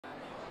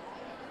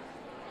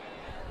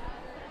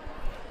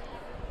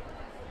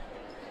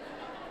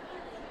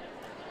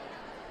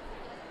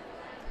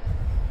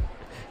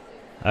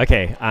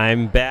Okay,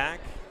 I'm back.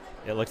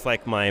 It looks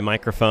like my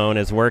microphone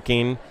is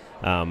working.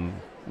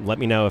 Let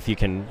me know if you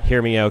can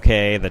hear me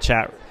okay. The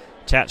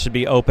chat should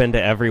be open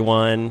to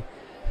everyone.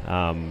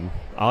 All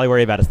I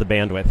worry about is the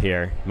bandwidth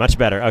here. Much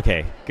better.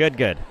 Okay, good.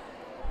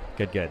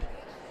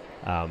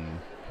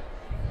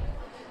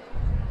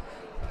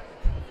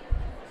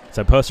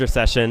 So poster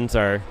sessions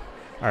are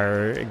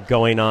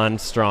going on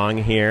strong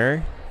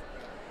here.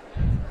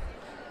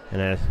 And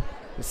I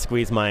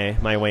squeeze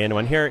my way into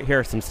one. Here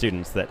are some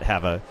students that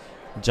have a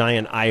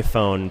giant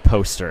iPhone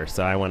poster,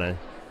 so I want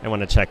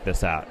to check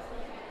this out.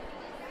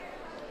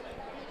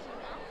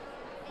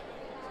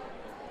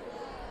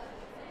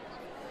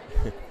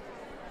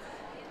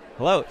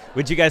 Hello,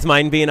 would you guys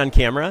mind being on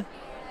camera?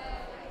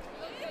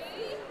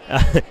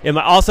 It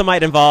also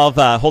might involve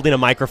holding a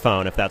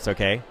microphone, if that's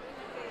okay.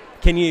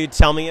 Can you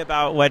tell me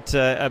about what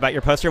about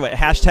your poster? What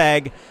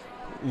hashtag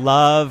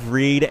love,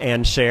 read,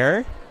 and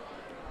share?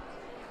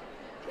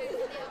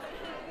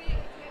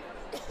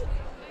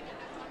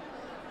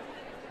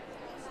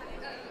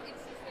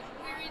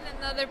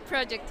 Another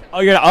project.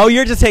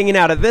 You're just hanging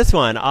out at this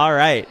one. All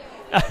right.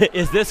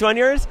 Is this one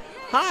yours?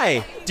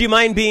 Hi. Do you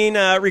mind being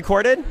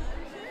recorded?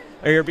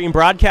 Or you're being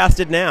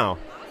broadcasted now?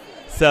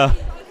 So.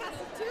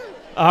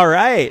 All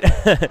right.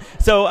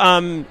 So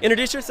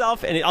introduce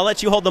yourself, and I'll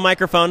let you hold the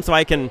microphone so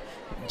I can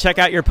check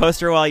out your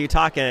poster while you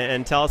talk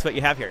and tell us what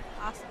you have here.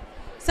 Awesome.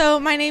 So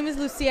my name is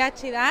Lucia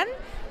Chidan.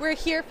 We're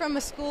here from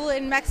a school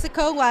in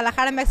Mexico,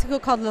 Guadalajara, Mexico,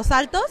 called Los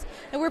Altos,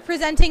 and we're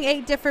presenting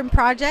 8 different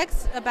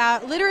projects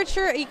about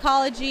literature,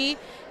 ecology,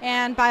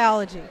 and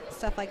biology,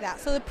 stuff like that.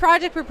 So the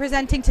project we're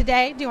presenting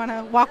today, do you want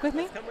to walk with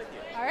me? Come with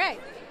you. All right.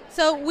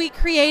 So we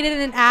created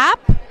an app,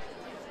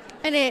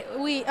 and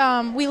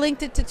we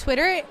linked it to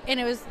Twitter,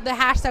 and the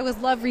hashtag was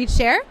Love, Read,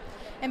 Share.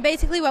 And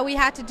basically what we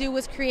had to do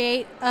was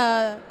create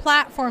a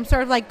platform,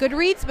 sort of like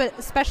Goodreads, but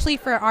especially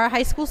for our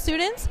high school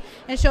students,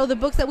 and show the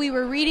books that we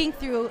were reading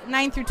through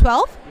 9 through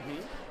 12,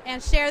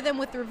 and share them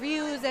with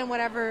reviews and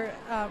whatever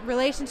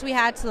relations we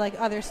had to like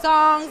other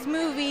songs,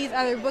 movies,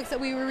 other books that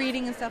we were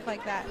reading and stuff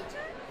like that.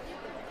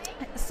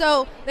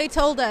 So they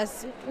told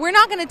us, we're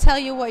not going to tell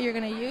you what you're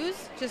going to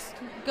use. Just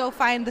go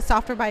find the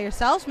software by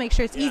yourselves. Make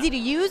sure it's easy to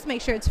use.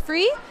 Make sure it's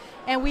free.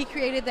 And we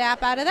created the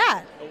app out of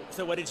that.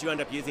 So what did you end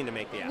up using to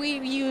make the app? We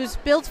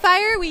used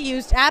BuildFire, we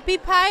used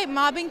AppyPie,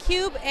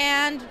 MobbingCube,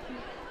 and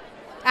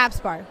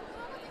AppsBar.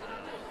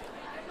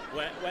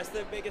 What's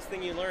the biggest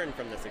thing you learned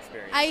from this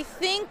experience? I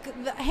think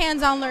the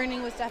hands-on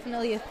learning was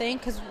definitely a thing,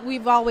 because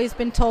we've always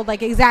been told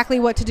like exactly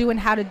what to do and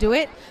how to do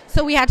it.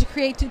 So we had to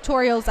create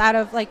tutorials out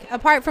of, like,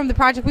 apart from the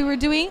project we were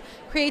doing,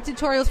 create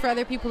tutorials for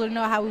other people to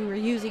know how we were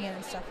using it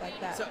and stuff like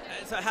that.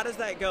 So how does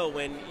that go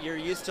when you're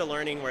used to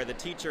learning where the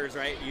teachers,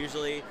 right,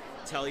 usually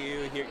tell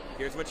you,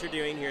 here's what you're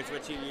doing, here's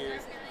what you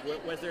use.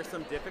 Was there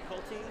some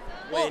difficulty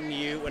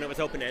when it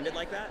was open-ended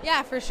like that?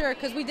 Yeah, for sure,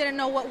 because we didn't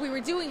know what we were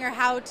doing or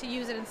how to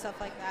use it and stuff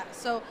like that.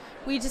 So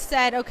we just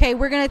said, okay,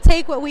 we're going to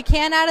take what we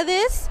can out of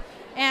this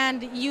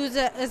and use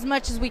it as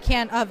much as we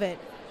can of it.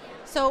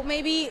 So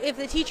maybe if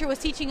the teacher was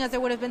teaching us, there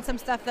would have been some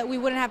stuff that we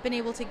wouldn't have been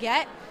able to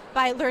get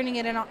by learning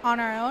it on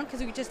our own, because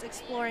we were just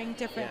exploring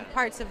different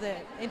parts of the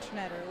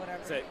internet or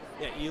whatever. So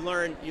you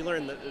learn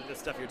the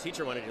stuff your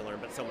teacher wanted you to learn,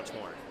 but so much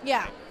more.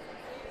 Yeah.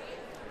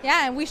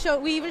 Yeah, and we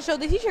even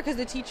showed the teacher, because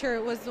the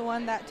teacher was the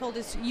one that told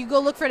us, you go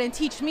look for it and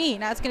teach me.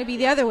 Now it's going to be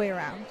the other way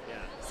around. Yeah.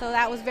 So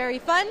that was very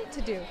fun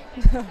to do.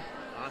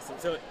 Awesome.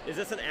 So is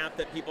this an app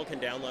that people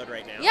can download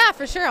right now? Yeah,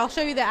 for sure. I'll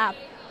show you the app.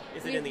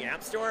 Is it in the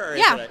App Store? Or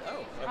yeah. Is it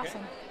okay.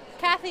 Awesome.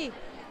 Kathy,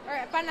 all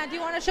right, Pana, do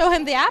you want to show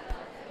him the app?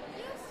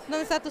 Yes.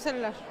 ¿Dónde está tu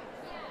celular?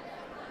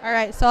 All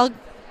right, so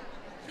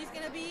she's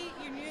going to be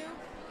your new...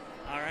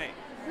 All right.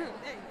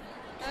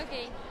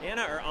 Okay.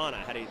 Anna or Anna?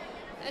 How do you...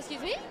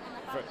 Excuse me?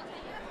 For,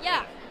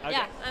 Yeah. Okay.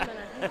 Yeah, I'm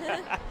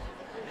Anna.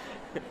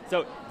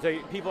 So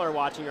people are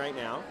watching right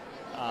now.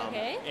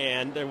 Okay.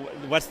 And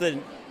what's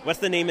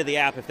the name of the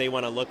app if they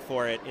want to look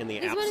for it in the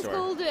App Store? This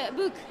one is called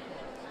Book.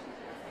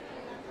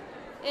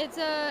 It's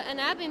an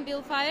app in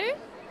BuildFire.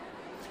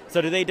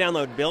 So do they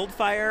download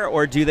BuildFire,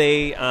 or do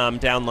they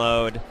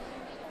download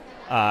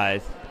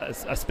a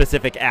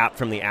specific app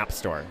from the App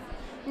Store?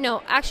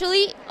 No,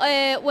 actually,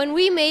 when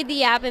we made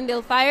the app in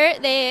BuildFire,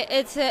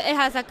 it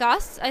has a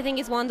cost. I think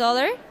it's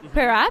 $1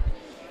 per app.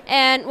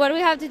 And what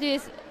we have to do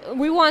is,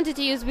 we wanted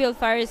to use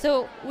BuildFire,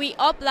 so we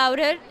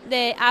uploaded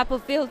the app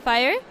of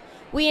BuildFire.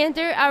 We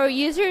enter our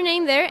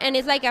username there, and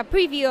it's like a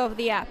preview of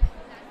the app.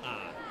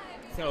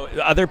 So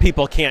other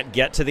people can't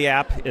get to the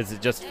app? Is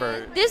it just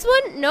for... This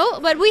one,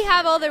 no, but we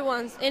have other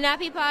ones in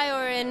AppyPie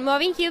or in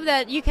MobbingCube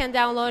that you can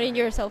download in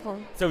your cell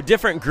phone. So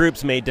different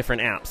groups made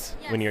different apps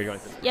when you're going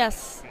through.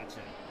 Yes.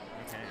 Gotcha.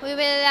 Okay. We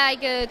made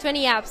like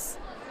 20 apps.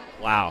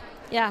 Wow.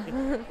 Yeah.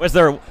 Was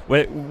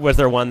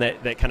there one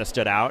that kind of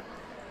stood out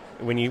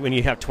when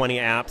you have 20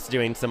 apps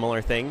doing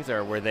similar things,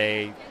 or were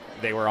they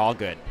were all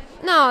good?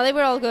 No, they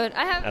were all good.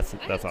 That's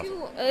awesome.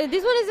 Two.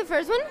 This one is the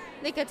first one,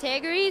 the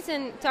categories,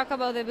 and talk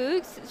about the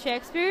books.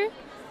 Shakespeare.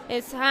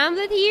 It's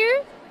Hamlet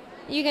here,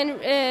 You can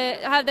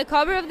have the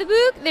cover of the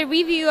book, the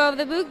review of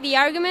the book, the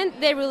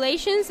argument, the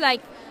relations,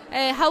 like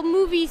how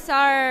movies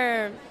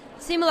are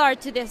similar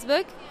to this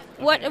book,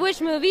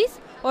 which movies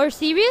or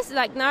series,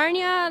 like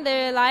Narnia,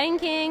 The Lion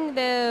King,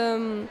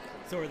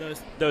 So are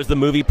those the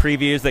movie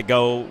previews that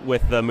go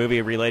with the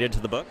movie related to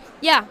the book?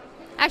 Yeah,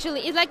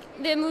 actually, it's like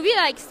the movie,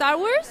 like Star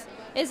Wars,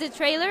 is a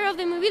trailer of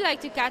the movie,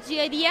 like to catch the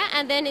idea,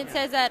 and then it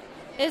says that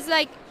it's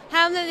like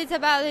Hamlet is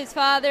about his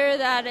father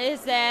that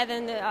is dead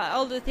and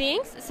all the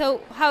things. So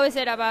how is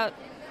it about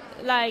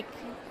like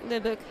the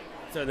book?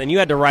 So then you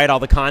had to write all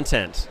the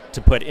content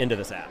to put into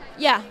this app.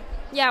 Yeah,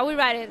 we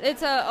write it.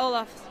 It's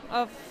all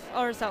of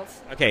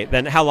ourselves. Okay,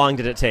 then how long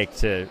did it take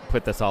to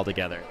put this all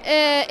together?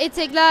 It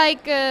takes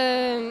like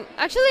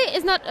actually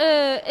it's not.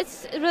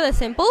 It's really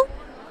simple.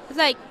 It's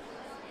like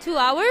 2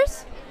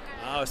 hours.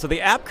 Oh, so the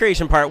app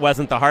creation part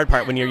wasn't the hard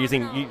part when you're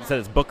using. You said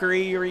it's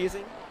Bookery you were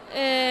using.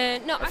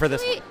 No, for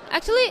this one?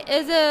 actually,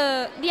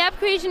 the app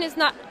creation is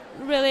not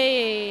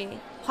really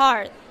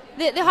hard.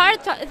 The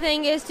hard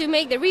thing is to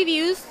make the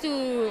reviews,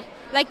 to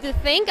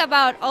think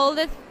about all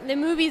the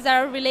movies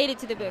that are related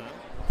to the book.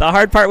 The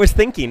hard part was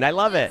thinking. I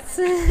love it.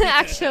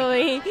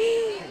 Actually,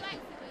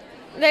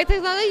 the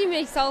technology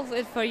may solve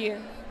it for you.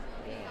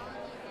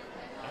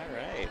 All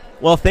right.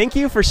 Well, thank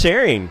you for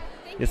sharing.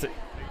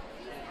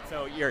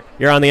 So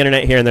you're on the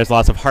internet here, and there's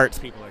lots of hearts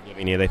people are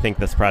giving you. They think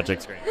this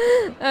project's great.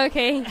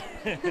 Okay.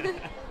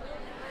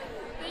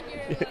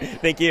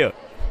 Thank you.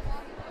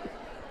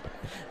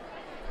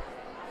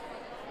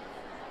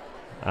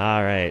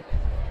 All right.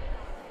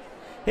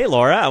 Hey,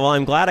 Laura. Well,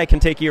 I'm glad I can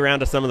take you around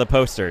to some of the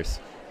posters.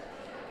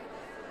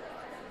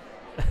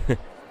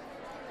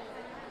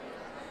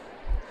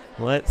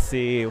 Let's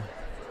see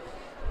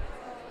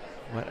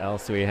what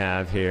else we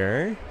have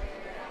here.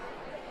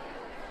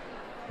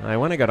 I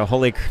want to go to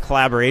Holy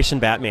Collaboration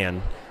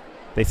Batman.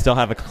 They still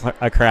have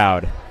a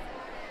crowd.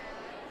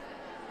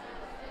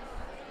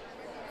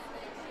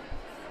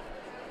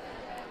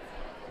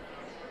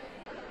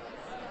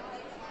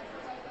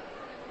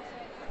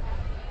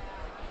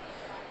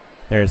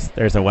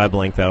 There's a web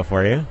link though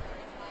for you.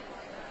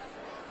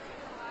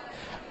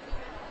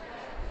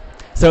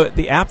 So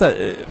the app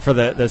that for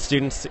the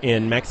students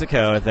in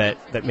Mexico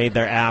that made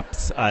their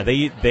apps,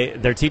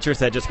 their teacher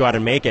said just go out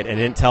and make it, and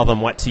didn't tell them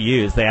what to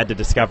use. They had to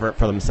discover it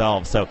for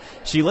themselves. So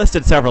she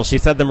listed several. She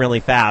said them really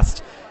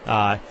fast,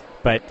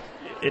 but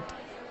it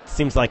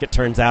seems like it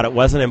turns out it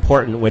wasn't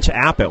important which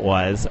app it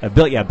was.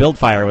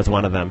 Buildfire was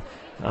one of them.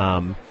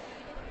 I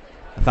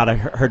thought I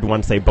heard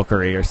one say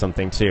Bookery or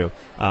something too.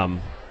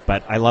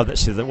 But I love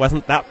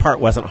that that part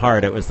wasn't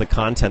hard. It was the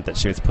content that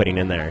she was putting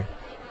in there.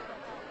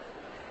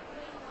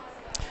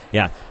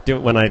 Yeah,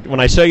 when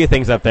I show you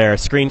things up there,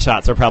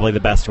 screenshots are probably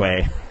the best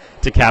way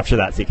to capture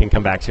that, so you can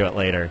come back to it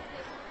later.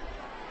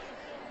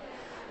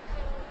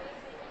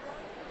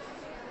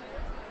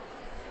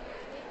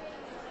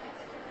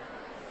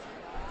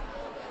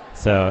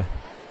 So,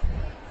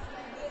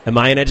 am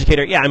I an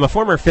educator? Yeah, I'm a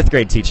former 5th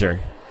grade teacher,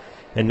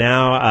 and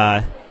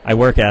now I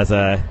work as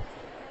a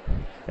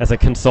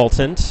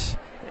consultant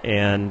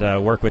and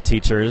work with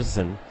teachers,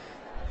 and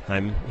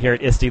I'm here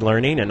at ISTE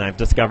Learning, and I've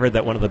discovered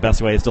that one of the best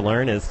ways to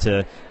learn is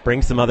to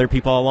bring some other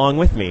people along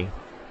with me.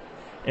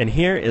 And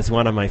here is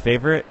one of my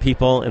favorite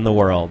people in the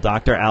world,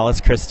 Dr.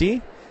 Alice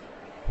Christie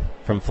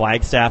from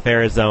Flagstaff,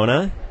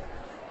 Arizona.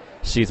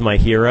 She's my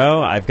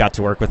hero. I've got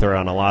to work with her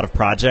on a lot of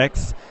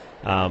projects,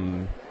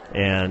 and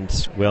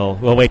we'll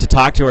wait to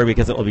talk to her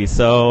because it will be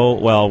so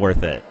well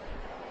worth it.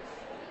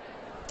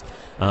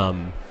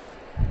 I'm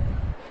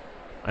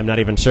not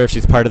even sure if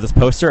she's part of this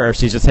poster or if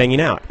she's just hanging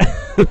out.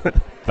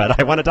 But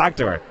I want to talk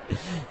to her.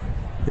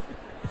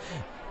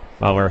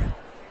 While we're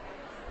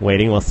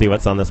waiting, we'll see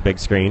what's on this big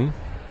screen.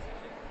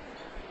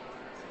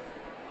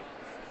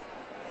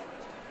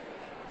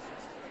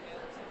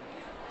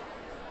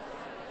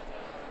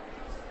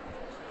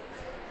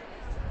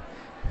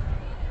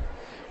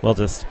 We'll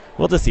just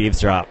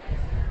eavesdrop.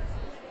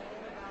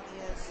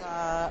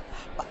 Hi,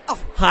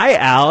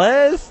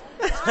 Alice.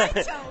 Hi,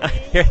 Tony.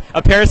 Here,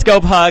 a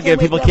Periscope hug, and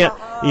people can't.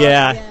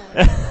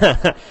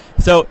 Yeah.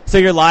 So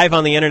you're live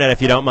on the internet,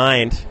 if you don't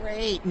mind.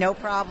 Great, no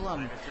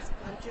problem.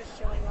 I'm just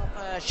showing off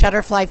a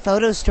Shutterfly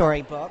photo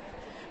storybook,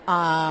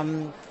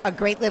 a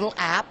great little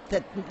app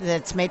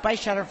that's made by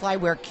Shutterfly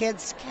where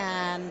kids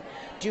can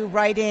do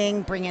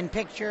writing, bring in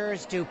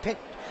pictures, do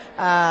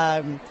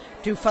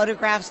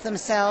photographs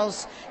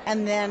themselves,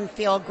 and then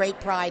feel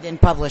great pride in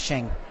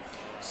publishing.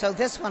 So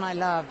this one I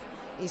love.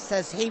 He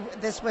says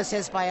this was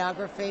his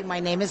biography. My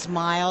name is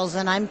Miles,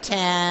 and I'm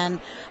 10.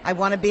 I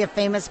want to be a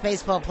famous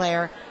baseball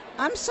player.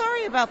 I'm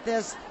sorry about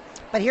this,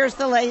 but here's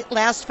the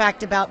last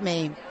fact about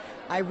me.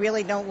 I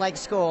really don't like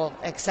school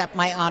except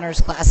my honors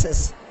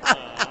classes.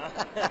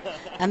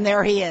 And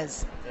there he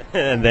is.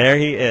 And there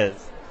he is.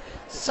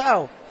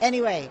 So,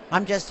 anyway,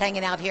 I'm just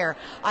hanging out here.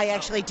 I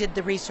actually did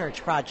the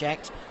research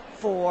project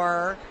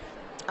for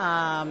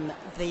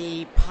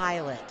the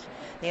pilot.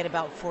 They had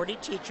about 40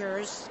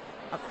 teachers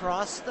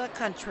across the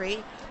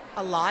country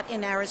A lot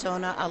in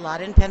Arizona, a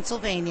lot in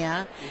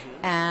Pennsylvania,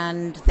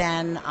 and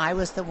then I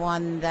was the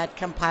one that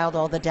compiled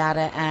all the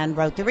data and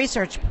wrote the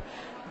research,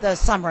 the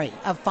summary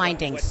of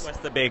findings. What's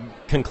the big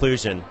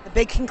conclusion? The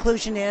big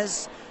conclusion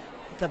is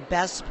the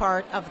best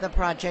part of the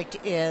project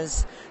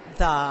is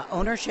the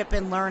ownership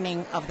and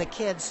learning of the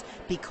kids,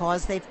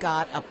 because they've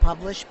got a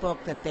published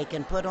book that they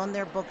can put on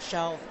their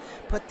bookshelf,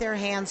 put their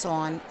hands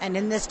on, and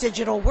in this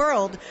digital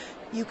world,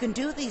 you can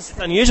do these things. It's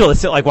unusual.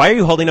 It's like, why are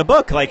you holding a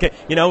book? Like,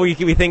 you know, we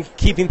think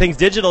keeping things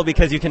digital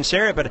because you can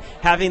share it, but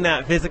having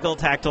that physical,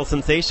 tactile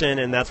sensation,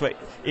 and that's what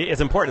is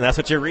important. That's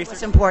what your research.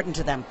 It's important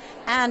to them.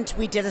 And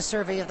we did a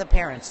survey of the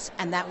parents,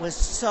 and that was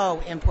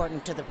so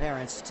important to the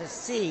parents to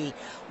see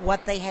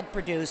what they had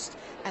produced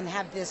and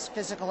have this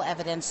physical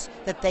evidence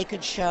that they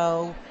could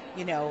show,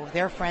 you know,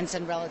 their friends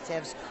and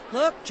relatives.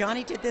 Look,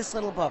 Johnny did this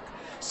little book.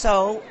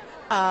 So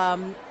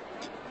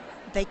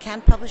they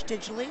can publish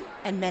digitally,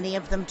 and many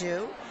of them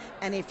do.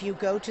 And if you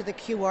go to the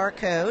QR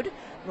code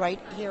right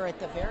here at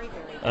the very,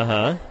 very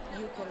bottom,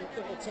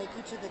 it will take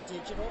you to the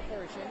digital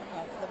version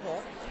of the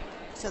book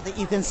so that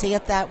you can see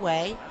it that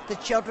way. The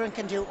children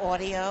can do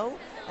audio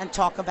and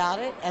talk about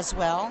it as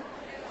well.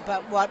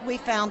 But what we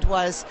found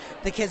was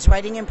the kids'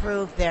 writing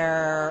improved,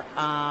 their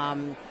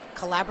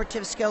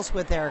collaborative skills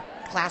with their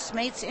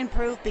classmates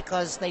improved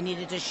because they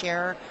needed to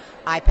share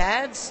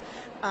iPads.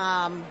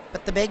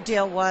 But the big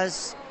deal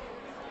was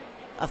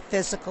a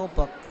physical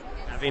book.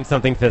 Having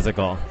something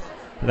physical.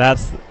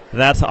 That's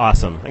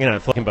awesome. I'm gonna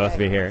flip both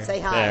of you here. Say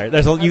hi.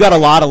 You got a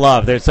lot of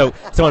love there. So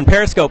on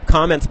Periscope,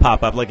 comments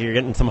pop up. Like you're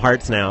getting some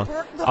hearts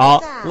now.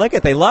 Look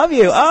at they love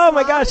you. Oh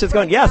my gosh, it's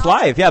going. Yes,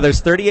 live. Yeah, there's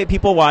 38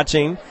 people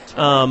watching.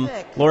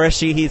 Laura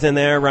Sheehy's in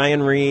there.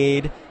 Ryan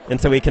Reed, and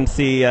so we can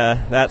see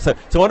that. So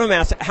one of them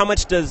asked, how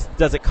much does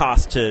it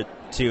cost to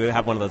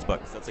have one of those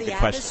books? That's a good question.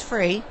 The app is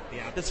free. The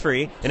app is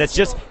free, and it's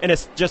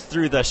just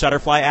through the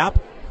Shutterfly app.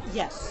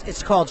 Yes,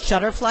 it's called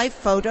Shutterfly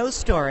Photo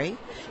Story.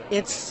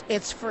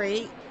 It's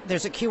free.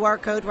 There's a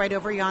QR code right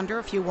over yonder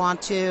if you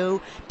want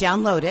to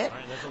download it. All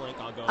right, there's a link.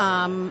 I'll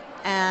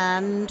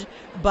go.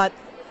 But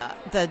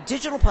the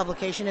digital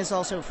publication is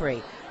also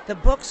free. The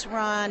books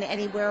run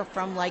anywhere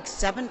from like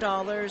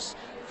 $7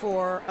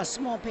 for a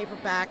small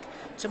paperback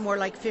to more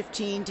like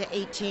 $15 to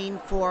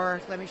 $18 for.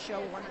 Let me show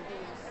one of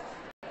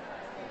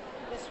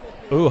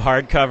these. Ooh,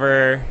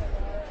 hardcover.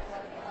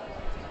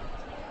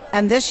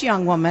 And this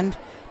young woman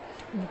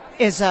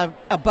is a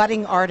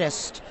budding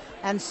artist,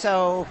 and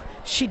so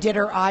she did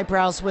her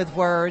eyebrows with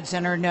words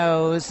and her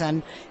nose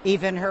and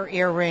even her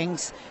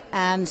earrings,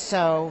 and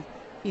so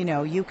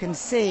you can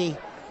see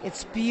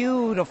it's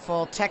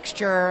beautiful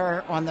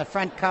texture on the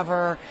front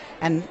cover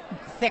and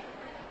thick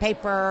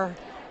paper.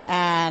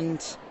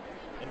 And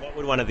what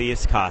would one of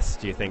these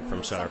cost, do you think,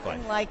 from Shutterfly?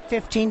 Something like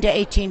 $15 to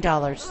 $18.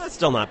 Well, that's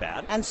still not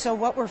bad. And so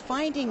what we're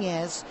finding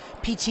is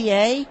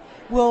PTA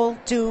will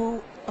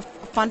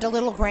fund a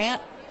little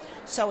grant.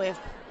 So if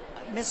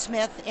Miss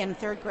Smith in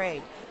third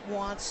grade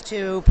wants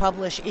to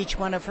publish each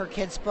one of her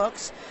kids'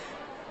 books,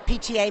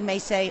 PTA may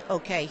say,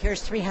 okay,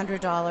 here's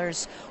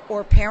 $300,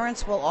 or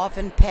parents will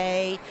often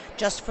pay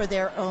just for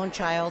their own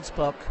child's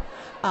book.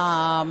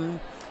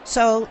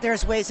 So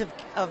there's ways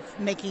of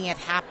making it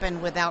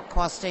happen without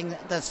costing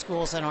the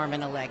schools an arm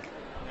and a leg.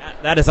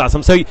 That is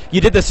awesome. So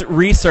you did this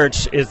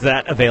research. Is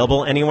that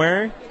available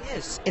anywhere? It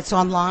is. It's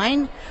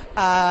online.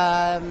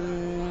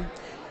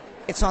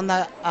 It's on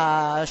the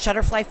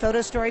Shutterfly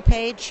Photo Story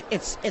page.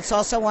 It's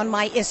also on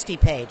my ISTE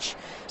page.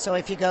 So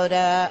if you go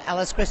to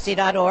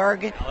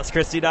AliceChristie.org.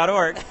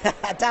 AliceChristie.org.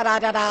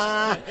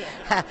 Da-da-da-da.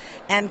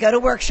 And go to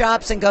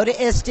workshops and go to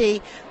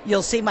ISTE,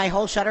 you'll see my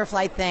whole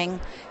Shutterfly thing.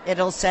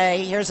 It'll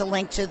say, here's a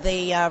link to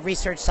the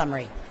research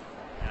summary.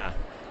 Yeah.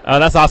 Oh,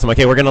 that's awesome.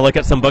 Okay, we're going to look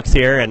at some books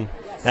here. And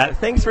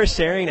thanks for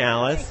sharing,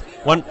 Alice.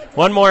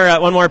 One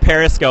more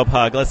Periscope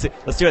hug. Let's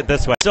do it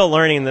this way. Still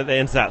learning the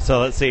ins and outs.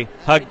 So let's see.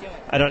 Hug.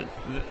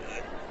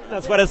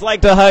 That's what it's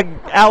like to hug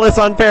Alice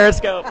on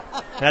Periscope.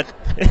 That's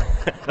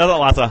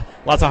lots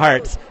of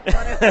hearts.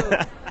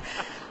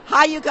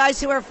 Hi, you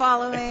guys who are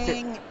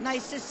following.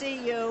 Nice to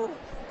see you.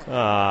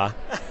 Aww.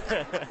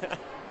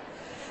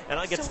 And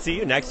I'll get to see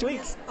you next week.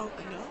 Oh,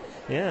 no.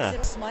 Yeah.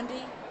 Is it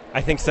Monday?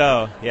 I think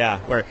so. Yeah,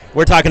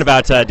 we're talking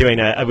about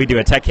we do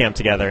a tech camp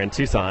together in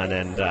Tucson,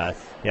 and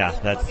that's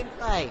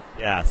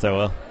yeah.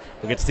 So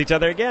we'll get to see each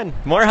other again.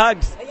 More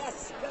hugs.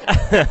 Yes.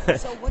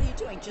 Good. So what are you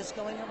doing? Just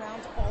going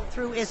around all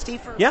through ISTE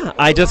for? Yeah,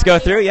 I just go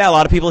through. Yeah, a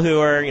lot of people who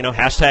are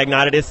hashtag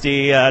not at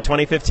ISTE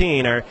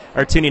 2015 are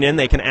tuning in.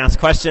 They can ask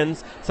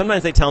questions.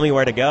 Sometimes they tell me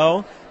where to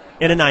go,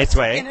 in a nice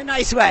way. In a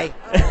nice way.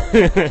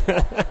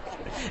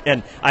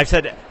 And I've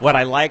said what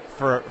I like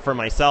for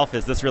myself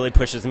is this really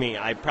pushes me.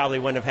 I probably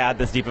wouldn't have had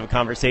this deep of a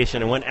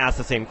conversation and wouldn't ask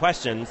the same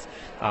questions,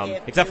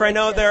 except for I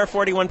know there are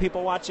 41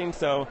 people watching,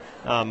 so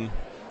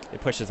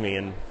it pushes me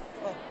and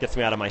gets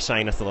me out of my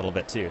shyness a little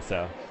bit too.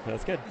 So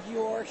that's good.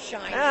 Your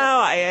shyness.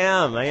 Oh, I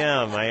am.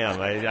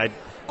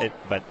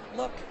 But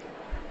look.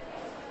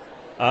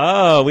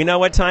 Oh, we know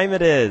what time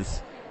it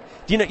is.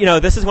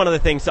 This is one of the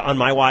things on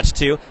my watch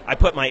too. I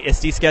put my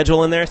ISTE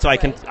schedule in there, so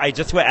I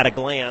just at a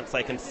glance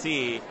I can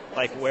see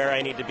like where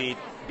I need to be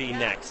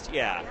next.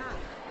 Yeah.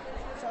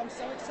 So I'm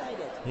so excited.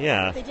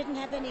 Yeah. They didn't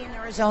have any in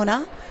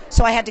Arizona,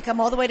 so I had to come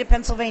all the way to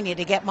Pennsylvania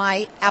to get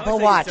my Apple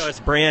Watch. So it's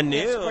brand new.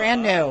 It's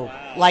brand new,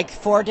 wow. like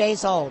 4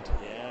 days old.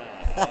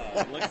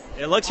 Yeah.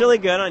 It looks really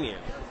good on you.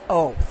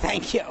 Oh,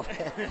 thank you.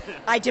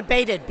 I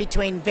debated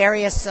between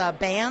various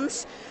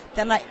bands.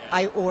 Then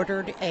I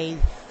ordered a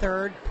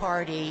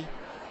third-party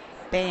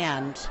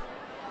band,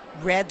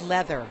 red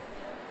leather,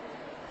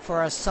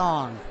 for a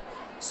song.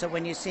 So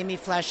when you see me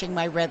flashing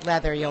my red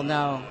leather, you'll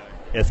know.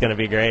 It's going to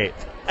be great.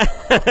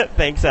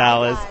 Thanks,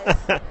 Alice.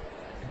 All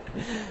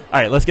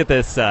right, let's get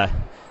this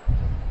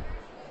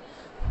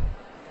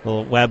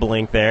little web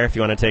link there if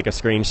you want to take a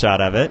screenshot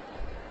of it.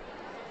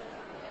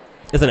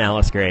 Isn't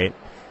Alice great?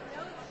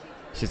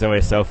 She's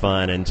always so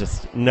fun and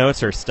just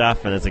knows her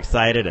stuff and is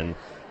excited.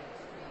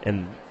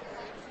 And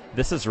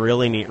this is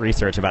really neat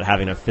research about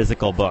having a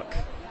physical book.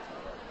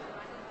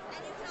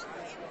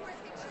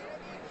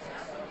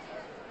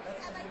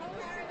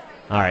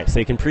 All right, so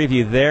you can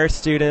preview their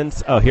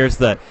students. Oh,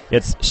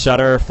 it's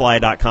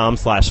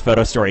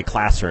shutterfly.com/photostory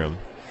classroom.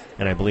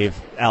 And I believe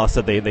Alice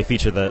said they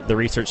feature the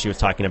research she was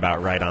talking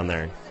about right on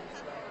there.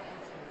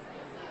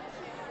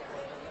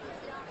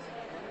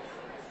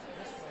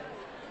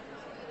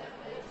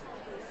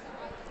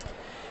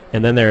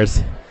 And then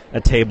there's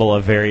a table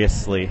of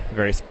various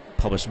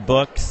published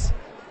books.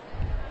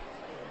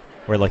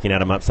 We're looking at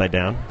them upside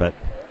down, but...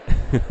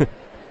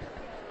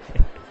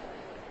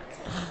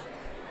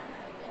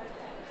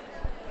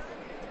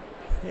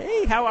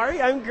 Hey, how are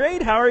you? I'm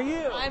great. How are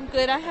you? I'm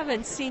good. I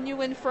haven't seen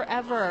you in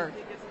forever.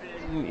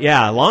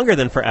 Yeah, longer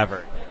than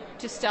forever.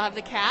 Do you still have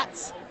the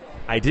cats?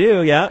 I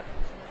do, yeah.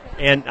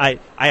 And I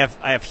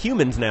have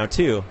humans now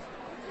too.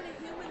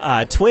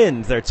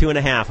 Twins. They're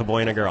 2.5, a boy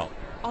and a girl.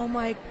 Oh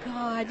my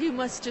God! You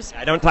must just.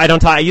 I don't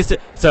talk. I used to.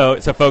 So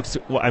folks,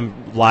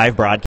 I'm live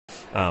broadcast.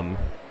 I'm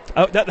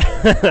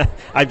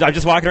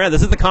just walking around.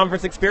 This is the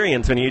conference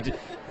experience when you.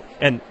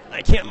 And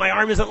I can't. My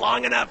arm isn't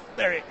long enough.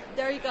 There you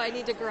go. I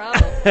need to grow.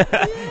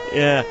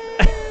 Yeah.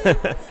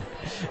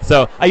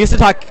 So I used to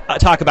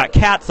talk about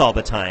cats all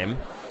the time.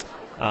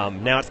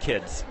 Now it's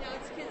kids.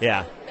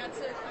 Yeah. That's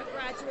a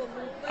gradual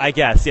movement. I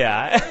guess.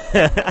 Yeah. A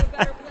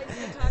better place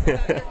to talk about your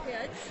kids.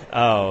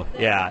 Oh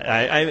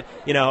yeah.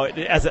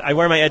 As I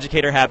wear my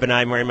educator hat, but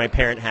I'm wearing my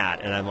parent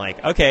hat, and I'm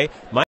like, okay,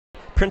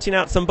 printing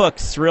out some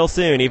books real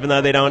soon, even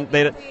though they don't.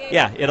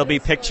 Yeah, it'll be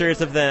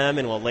pictures of them,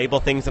 and we'll label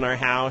things in our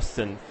house,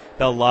 and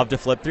they'll love to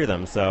flip through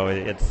them. So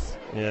it's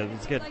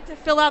good. I'd like to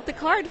fill out the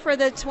card for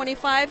the $25,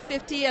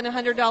 $50, and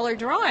 $100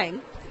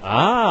 drawing.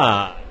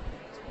 Ah.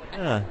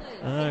 All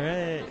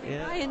right.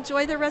 Yeah. I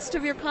enjoy the rest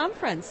of your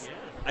conference.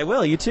 I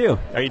will. You too.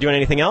 Are you doing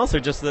anything else, or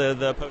just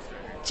the poster?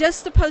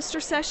 Just the poster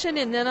session,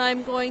 and then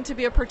I'm going to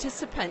be a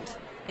participant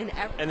in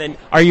every. And then,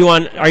 are you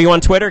on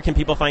Twitter? Can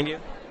people find you?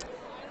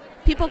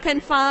 People can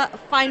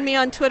find me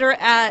on Twitter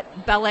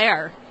at Bel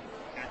Air.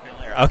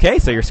 Okay,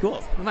 so your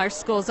school. My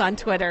school's on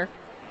Twitter.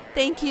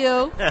 Thank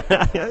you.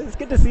 It's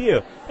good to see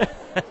you.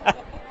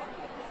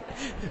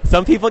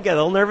 Some people get a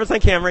little nervous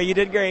on camera. You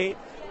did great.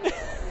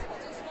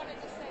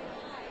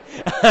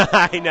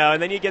 I know,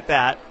 and then you get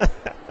that.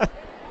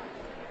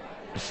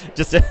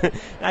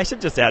 I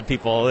should just add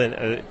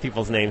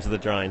people's names to the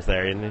drawings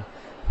there, and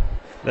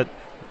that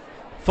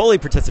fully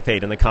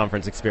participate in the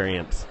conference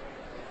experience.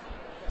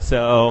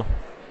 So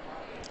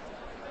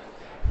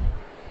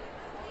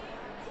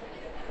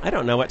I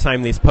don't know what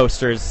time these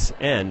posters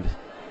end.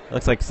 It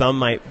looks like some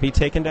might be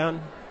taken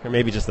down, or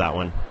maybe just that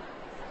one.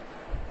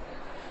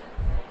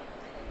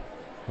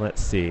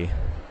 Let's see.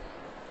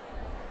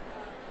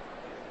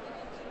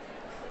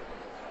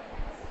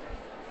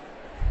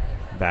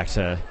 Back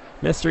to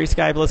Mystery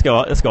Sky, but let's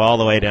go all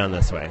the way down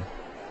this way.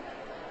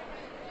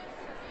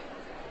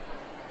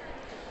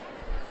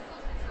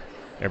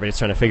 Everybody's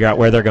trying to figure out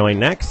where they're going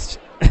next.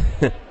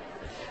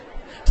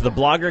 To the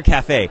Blogger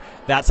Cafe.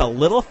 That's a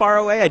little far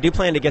away. I do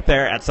plan to get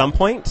there at some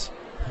point,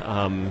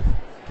 because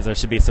there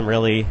should be some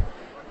really,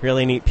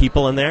 really neat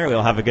people in there.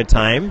 We'll have a good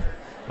time.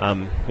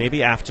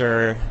 Maybe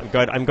after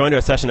I'm going to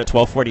a session at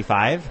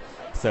 12:45,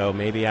 so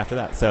maybe after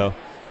that. So,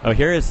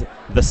 here is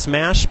the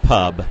Smash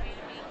Pub.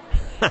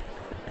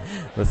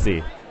 Let's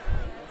see.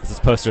 This is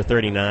poster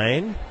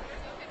 39.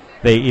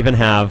 They even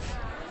have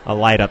a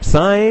light-up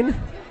sign.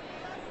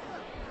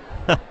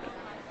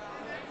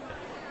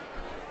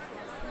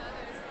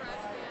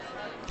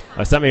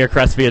 Send me your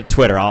request via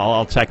Twitter.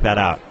 I'll check that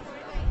out.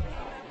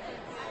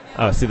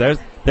 Oh, see,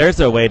 there's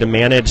a way to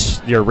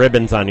manage your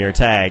ribbons on your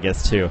tag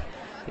is to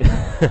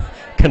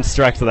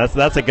construct. So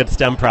that's a good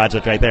STEM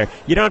project right there.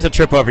 You don't have to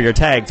trip over your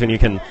tags when you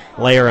can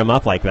layer them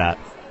up like that.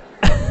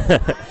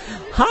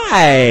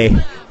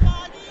 Hi.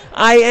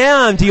 I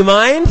am. Do you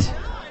mind?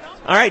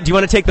 All right. Do you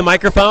want to take the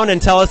microphone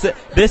and tell us that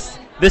this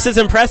is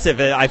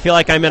impressive? I feel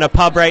like I'm in a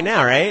pub right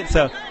now, right?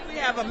 So we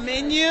have a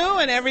menu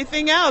and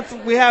everything else.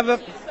 We have a.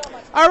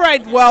 All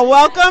right. Well,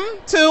 welcome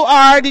to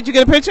our. Did you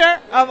get a picture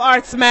of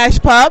our Smash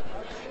Pub?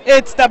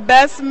 It's the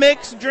best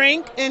mixed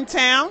drink in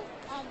town.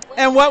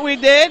 And what we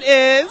did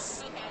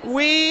is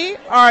we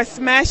are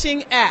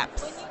smashing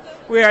apps.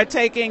 We are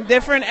taking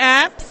different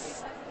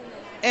apps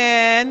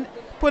and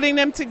putting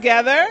them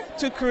together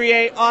to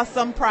create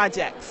awesome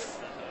projects.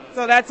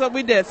 So that's what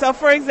we did. So,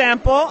 for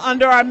example,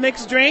 under our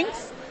mixed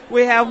drinks,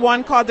 we have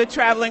one called the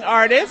Traveling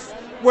Artist,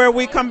 where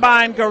we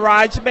combine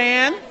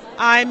GarageBand,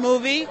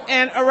 iMovie,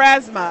 and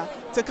Erasmus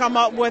to come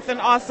up with an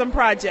awesome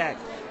project.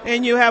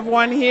 And you have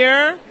one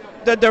here,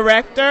 the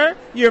Director.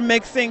 You're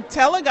mixing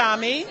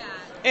Telegami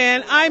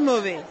and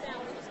iMovie.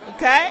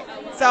 Okay?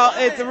 So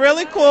it's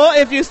really cool.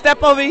 If you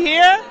step over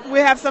here, we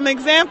have some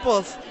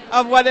examples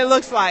of what it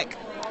looks like.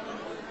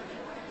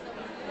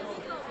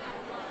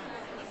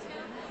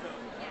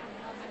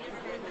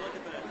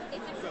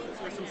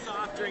 There's some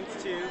soft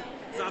drinks too.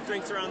 Soft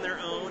drinks are on their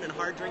own and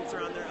hard drinks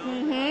are on their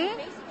own. Mm-hmm.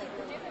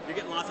 You're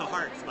getting lots of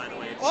hearts, by the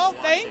way. Oh,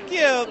 thank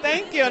you.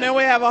 Thank you. And then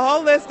we have a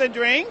whole list of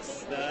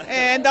drinks.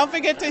 And don't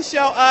forget to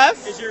show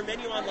us. Is your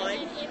menu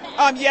online?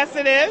 Yes,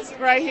 it is.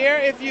 Right here.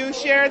 If you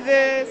share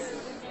this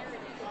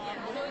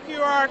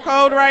QR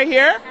code right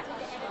here,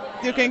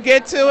 you can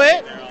get to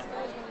it.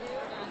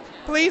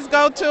 Please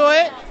go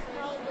to it.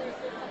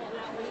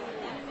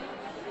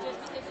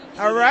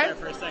 All right.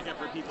 For a second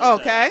for people.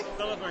 Okay.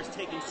 Some of them are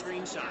taking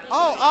screenshots.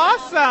 Oh,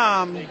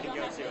 awesome. They can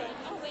go to it.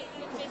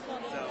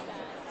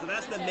 So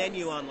that's the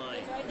menu online.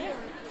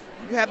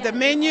 You have the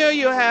menu.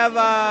 You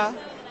have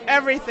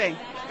everything.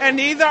 And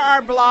these are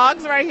our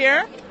blogs right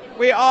here.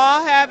 We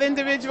all have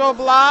individual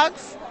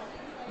blogs.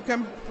 You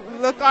can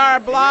look at our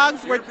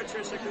blogs. You're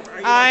Patricia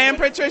Cooper. I am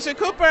Patricia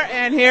Cooper,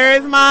 and here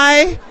is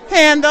my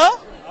handle.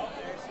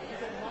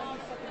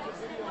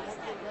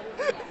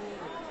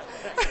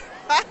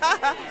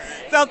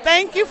 So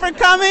thank you for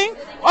coming.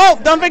 Oh,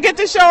 don't forget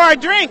to show our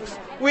drinks.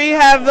 We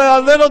have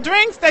the little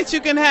drinks that you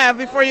can have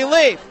before you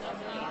leave.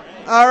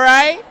 All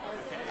right?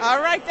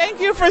 All right, thank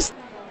you for... These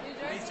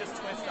just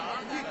twist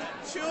off.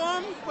 Chew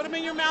them, put them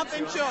in your mouth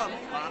and chew them.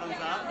 Bottoms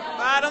up.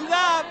 Bottoms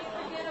up.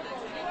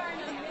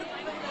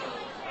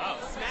 Oh,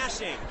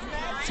 smashing.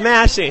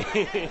 Smashing.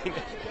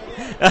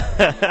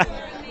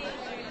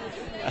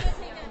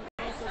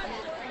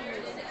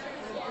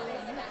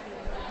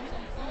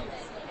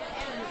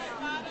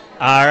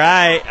 All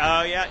right.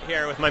 Oh, yeah,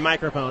 here with my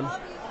microphone.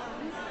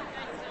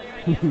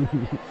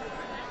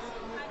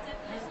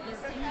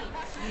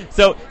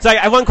 So I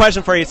have one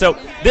question for you. So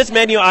this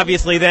menu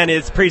obviously then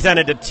is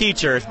presented to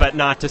teachers, but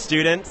not to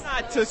students?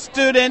 Not to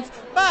students,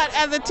 but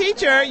as a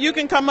teacher, you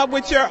can come up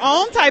with your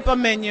own type of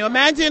menu.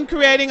 Imagine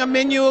creating a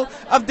menu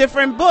of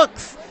different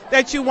books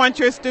that you want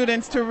your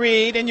students to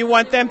read, and you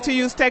want them to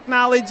use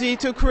technology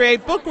to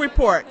create book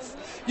reports.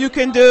 You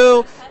can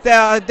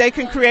they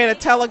can create a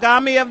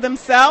telegami of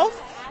themselves.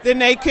 Then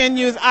they can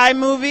use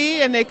iMovie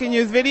and they can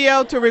use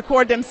video to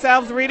record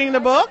themselves reading the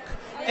book,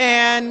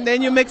 and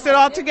then you mix it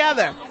all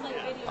together.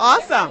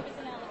 Awesome.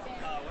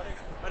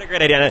 What a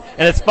great idea.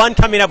 And it's fun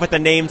coming up with the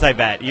names, I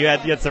bet. You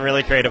had some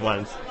really creative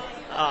ones.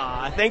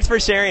 Thanks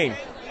for sharing.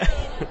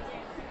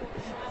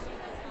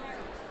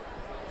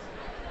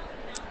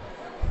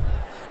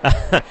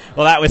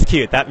 Well, that was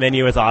cute. That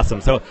menu was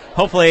awesome. So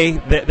hopefully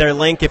their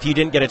link, if you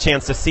didn't get a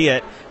chance to see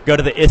it, go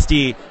to the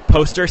ISTE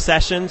poster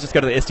sessions. Just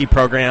go to the ISTE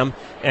program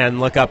and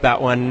look up.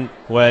 That one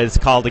was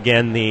called,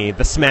 again, the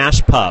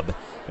Smash Pub.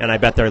 And I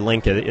bet their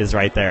link is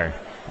right there.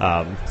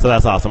 So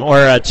that's awesome.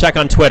 Or check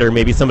on Twitter.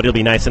 Maybe somebody will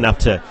be nice enough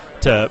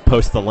to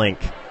post the link.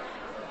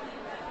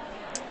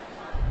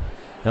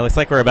 It looks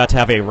like we're about to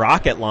have a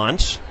rocket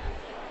launch.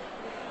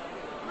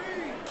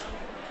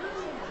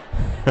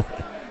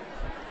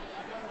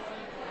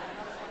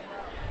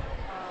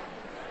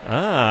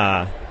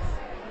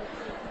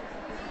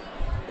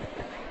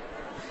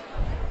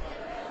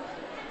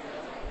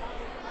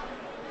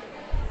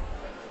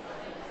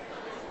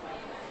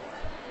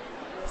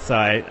 So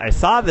I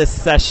saw this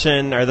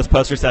session, or this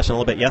poster session, a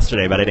little bit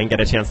yesterday, but I didn't get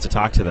a chance to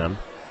talk to them.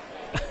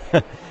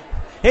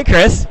 Hey,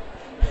 Chris,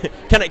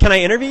 can I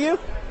interview you?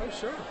 Oh,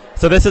 sure.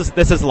 So this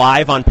is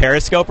live on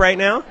Periscope right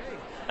now.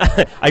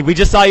 We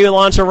just saw you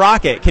launch a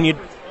rocket. Can you?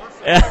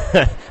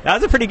 That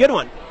was a pretty good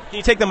one. Can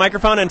you take the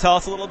microphone and tell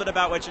us a little bit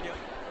about what you're doing?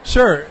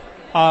 Sure.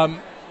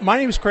 My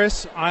name is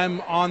Chris.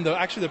 I'm on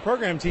the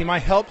program team. I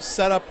help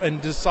set up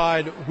and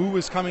decide who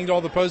is coming to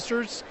all the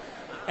posters.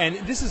 And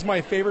this is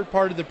my favorite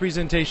part of the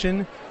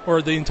presentation,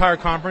 or the entire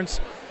conference,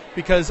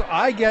 because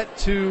I get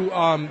to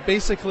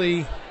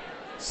basically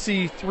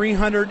see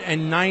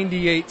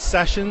 398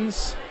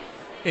 sessions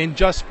in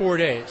just 4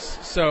 days.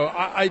 So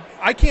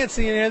I can't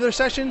see any other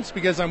sessions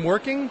because I'm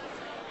working,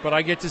 but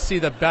I get to see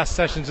the best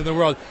sessions in the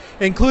world,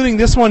 including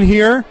this one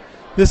here.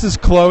 This is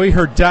Chloe.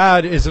 Her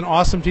dad is an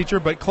awesome teacher,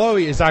 but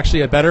Chloe is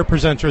actually a better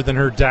presenter than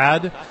her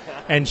dad.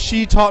 And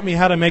she taught me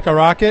how to make a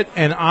rocket,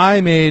 and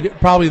I made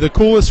probably the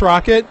coolest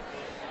rocket.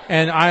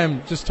 And I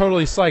am just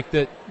totally psyched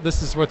that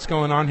this is what's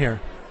going on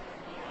here.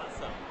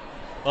 Awesome.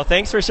 Well,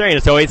 thanks for sharing.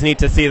 It's always neat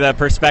to see the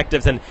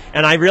perspectives, and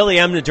I really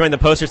am enjoying the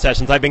poster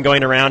sessions. I've been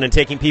going around and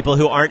taking people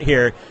who aren't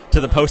here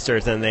to the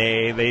posters, and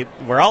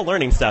we're all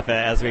learning stuff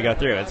as we go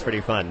through. It's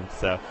pretty fun.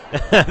 So,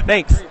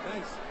 thanks. Great,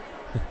 thanks.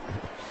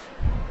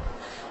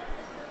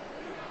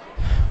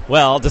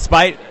 Well,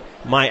 despite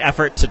my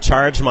effort to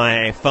charge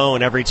my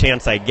phone every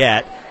chance I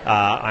get,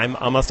 I'm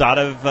almost out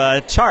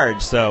of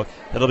charge, so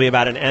it'll be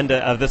about an end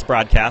of this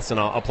broadcast, and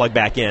I'll plug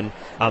back in.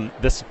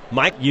 This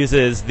mic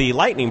uses the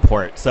Lightning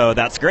port, so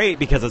that's great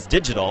because it's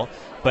digital,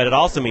 but it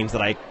also means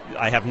that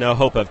I have no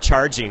hope of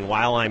charging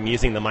while I'm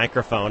using the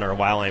microphone or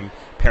while I'm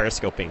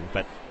periscoping,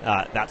 but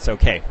that's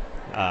okay.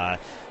 I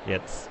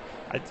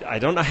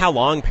don't know how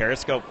long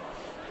Periscope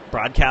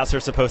broadcasts are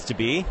supposed to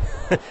be.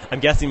 I'm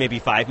guessing maybe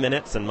 5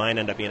 minutes, and mine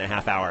end up being a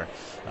half hour.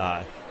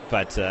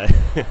 But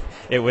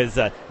it was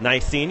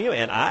nice seeing you,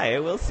 and I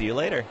will see you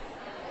later.